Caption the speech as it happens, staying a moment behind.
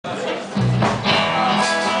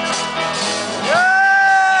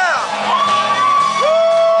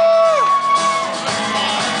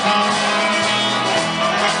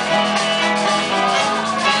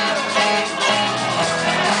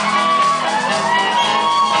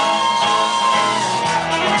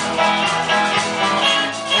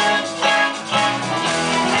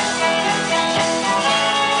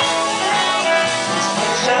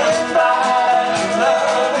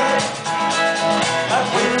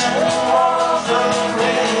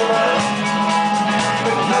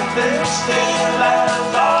nothing still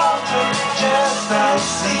as autumn, just the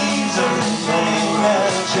seasons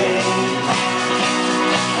may change.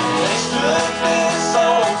 They stood this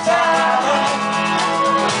old town,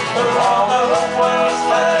 but all the world's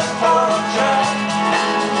left Poacher.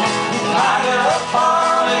 He lighted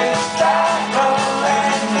upon his tackle,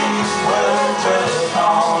 and these words were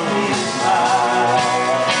on his mind.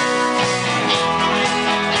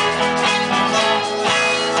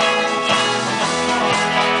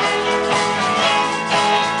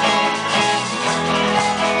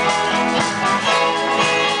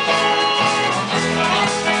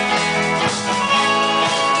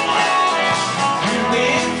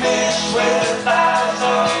 With eyes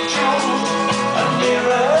of truth and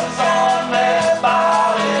mirrors on their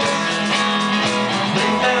bodies,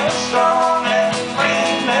 bring them strong and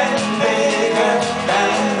bring them bigger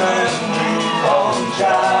than the newborn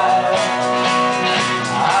child.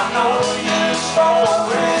 I know use for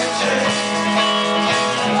riches,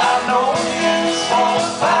 and I know use for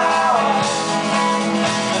power,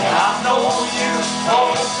 and I know use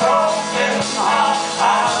for broken heart. I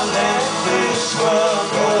let this world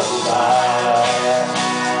go by.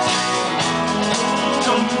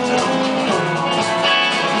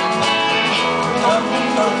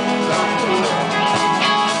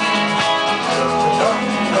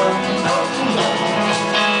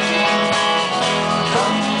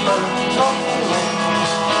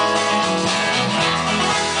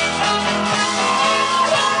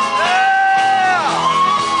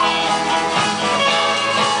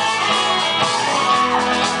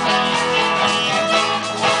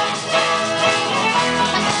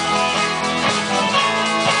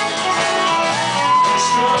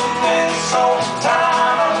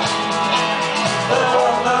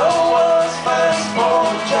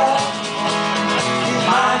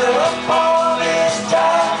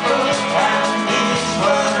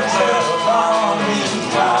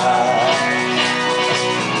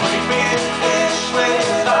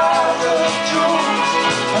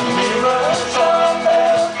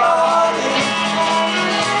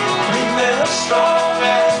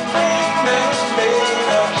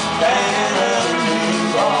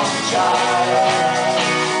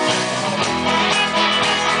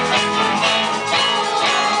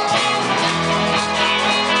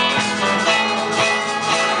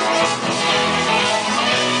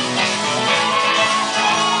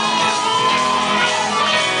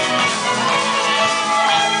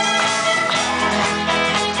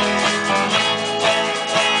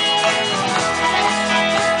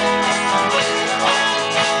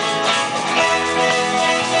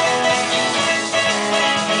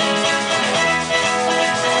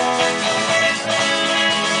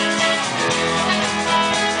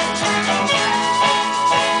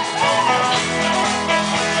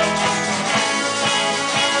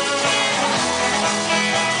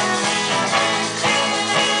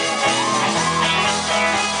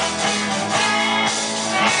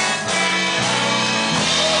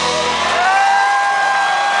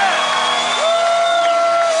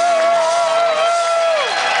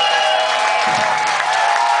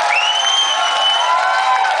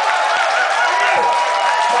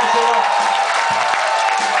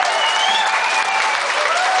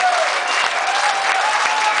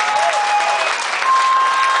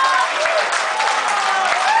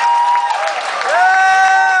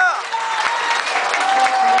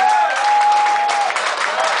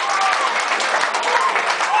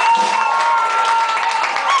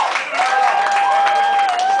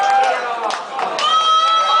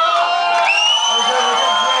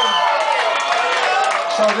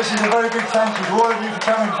 So this is a very big thank you to all of you for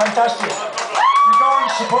coming. Fantastic. You're going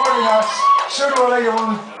supporting us. Sooner or later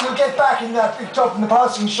we'll get back in that big top in the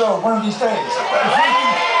passing show one of these days. If we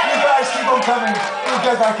can, you guys keep on coming, we'll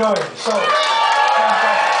get that going. So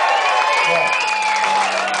fantastic. Yeah.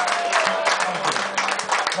 Thank you.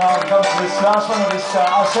 Now it comes to this last one of this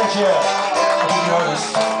our set here. I think you know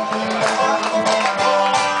this.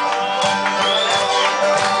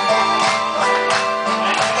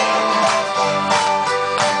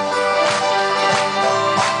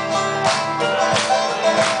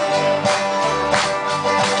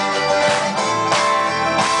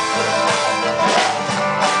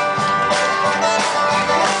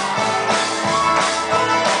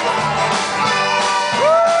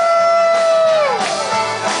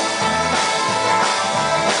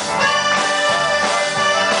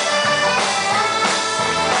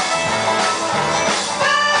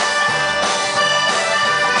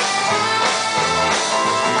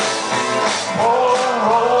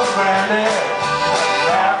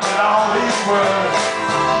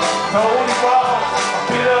 Told he was a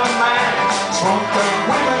bitter man, smoked the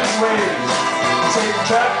women ways. Take a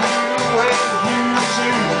track you with the views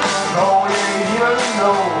you know you even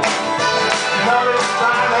know. Love is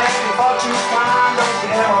blind and you fought too kind, don't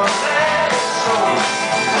you ever let it show.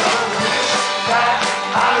 That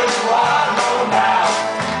I wish what I know now.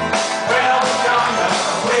 When I was younger,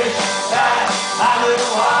 I wish that I knew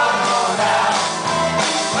what I know now.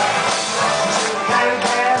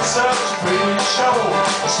 Can such a pretty show,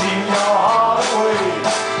 steal your heart away.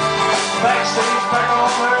 Backstage, back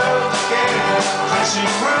on earth again,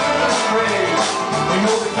 dressing room is great. We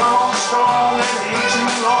know they come on strong and it ain't too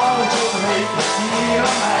long until they make you feel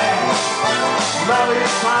a man. Love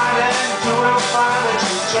is blind and you will find that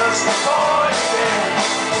you're just a boy again.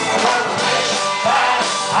 Well, I wish that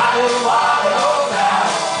I knew what I know now.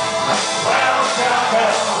 Well, I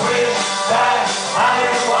wish that I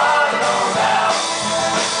knew what I know now.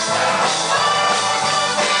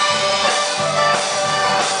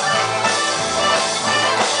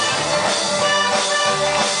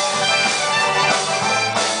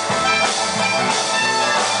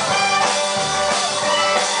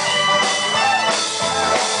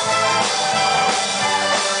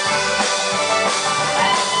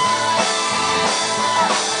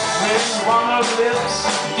 One of the lips,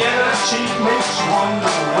 get a cheek, makes you wonder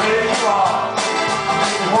where you are.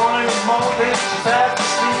 If you want any more, bitch, you have to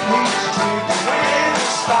sleep, meet you drink the way to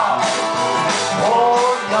start. Oh,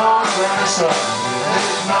 young grandson,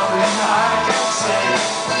 there's nothing I can say.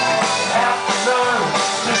 You have to learn,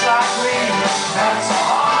 just like me, that's the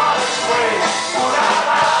hardest way. Ooh la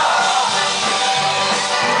la,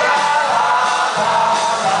 ooh la la la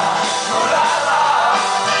la, ooh la la,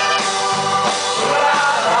 ooh la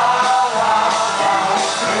la.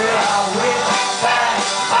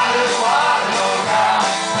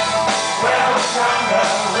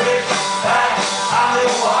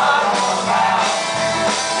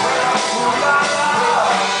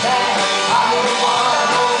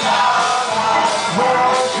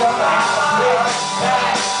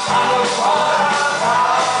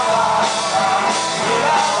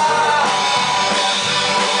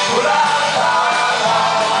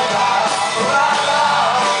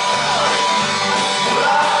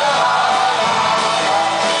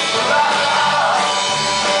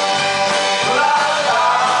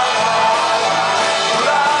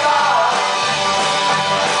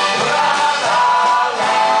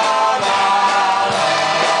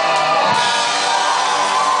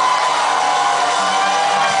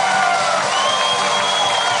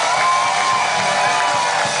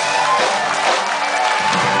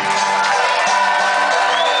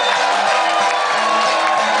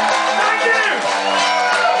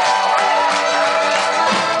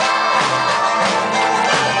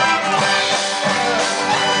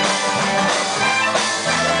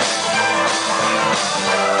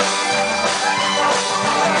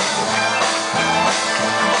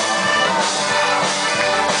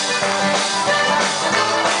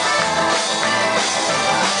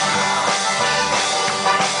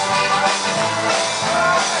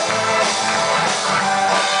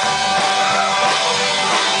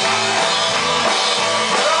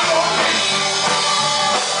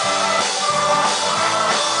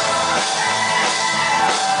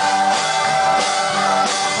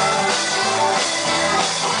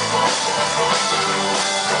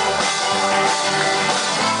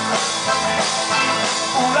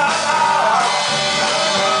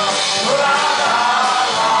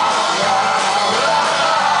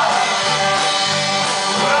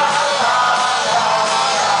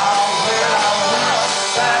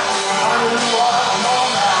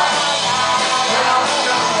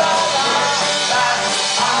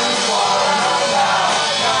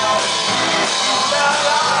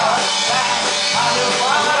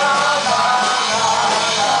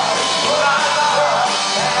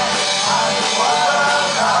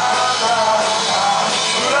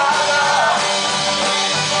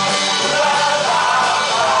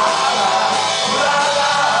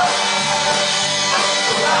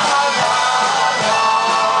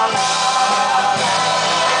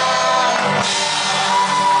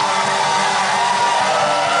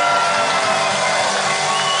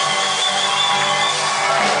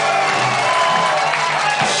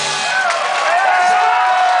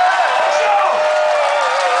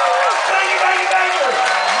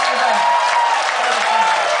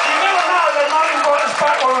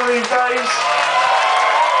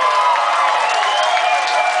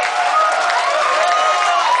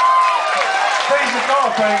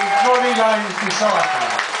 Ronnie Lane's disciple.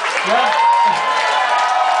 Yeah?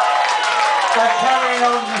 They're carrying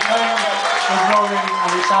on the thing with Ronnie,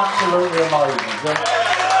 and it's absolutely amazing.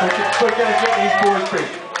 Yeah? We're going to get these boys big.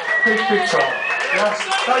 Big time. Yes,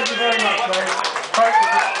 thank you very much, mate.